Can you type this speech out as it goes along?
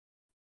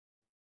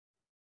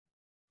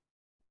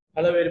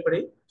Hello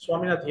everybody,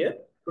 Swaminath here.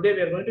 Today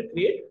we are going to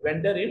create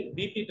vendor in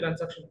BP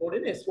transaction code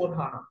in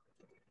s4hana.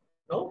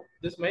 Now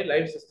this is my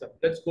live system.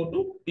 Let's go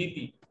to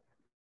BP.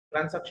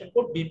 Transaction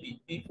code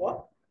BP. P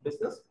for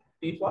business,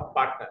 P for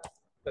partner.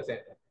 Press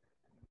enter.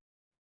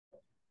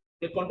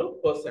 Click on to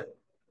person.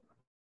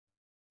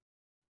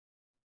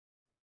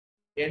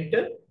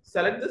 Enter.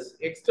 Select this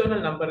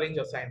external number range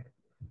assignment.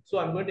 So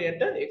I'm going to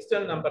enter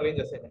external number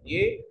range assignment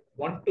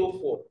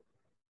A124.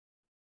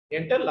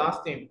 Enter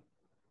last name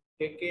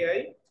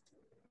KKI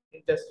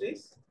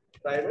Industries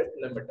Private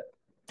Limited.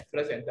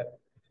 Press enter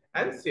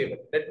and save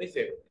it. Let me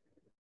save it.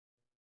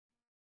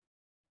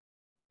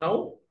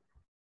 Now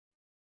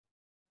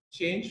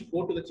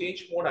go to the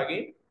change mode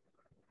again.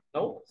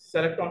 Now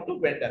select on to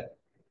vendor,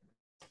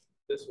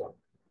 this one.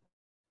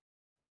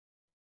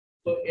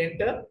 So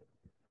enter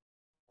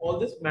all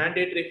this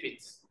mandatory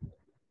fields.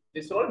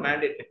 These are all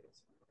mandatory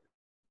fields.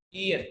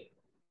 EN,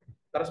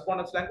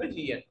 correspondence language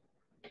EN.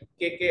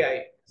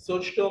 KKI,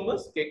 search term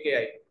is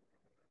KKI.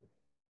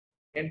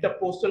 Enter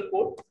postal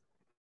code,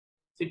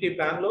 city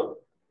Bangalore,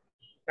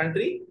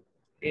 country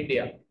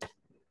India.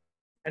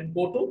 And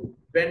go to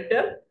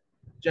vendor,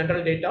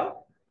 general data,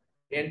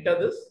 enter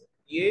this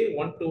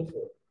A124.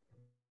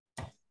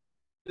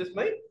 This is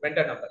my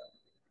vendor number.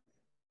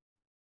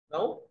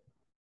 Now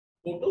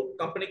go to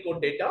company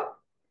code data,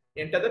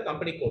 enter the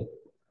company code.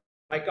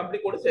 My company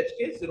code is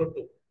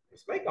HK02.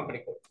 It's my company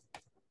code.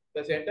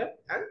 Press enter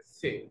and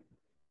save.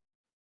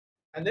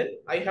 And then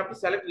I have to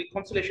select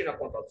reconciliation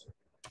account also.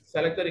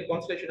 Select the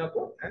reconciliation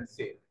account and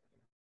save.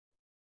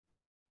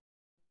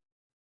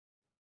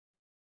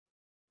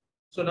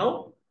 So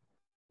now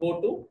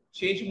go to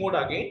change mode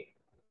again.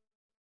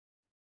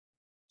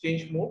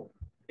 Change mode.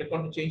 Click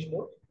on to change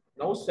mode.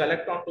 Now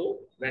select on to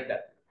vendor.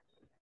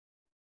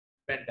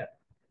 Vendor.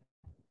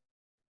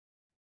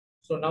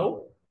 So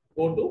now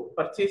go to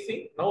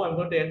purchasing. Now I'm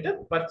going to enter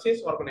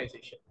purchase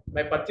organization.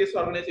 My purchase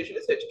organization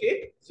is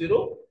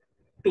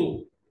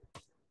HK02.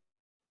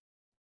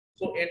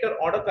 So enter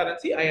order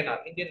currency INR,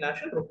 Indian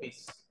National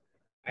Rupees.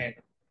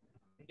 INR,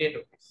 Indian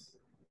Rupees.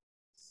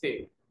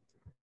 Save.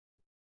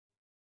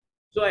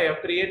 So I have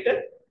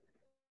created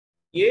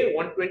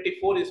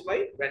A124 is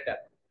my vendor.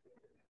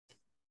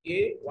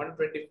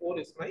 A124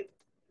 is my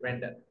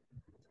vendor.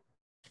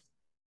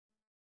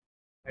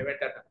 My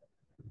vendor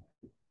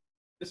number.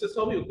 This is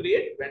how you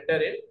create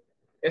vendor in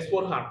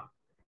S4hana.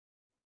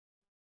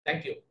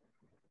 Thank you.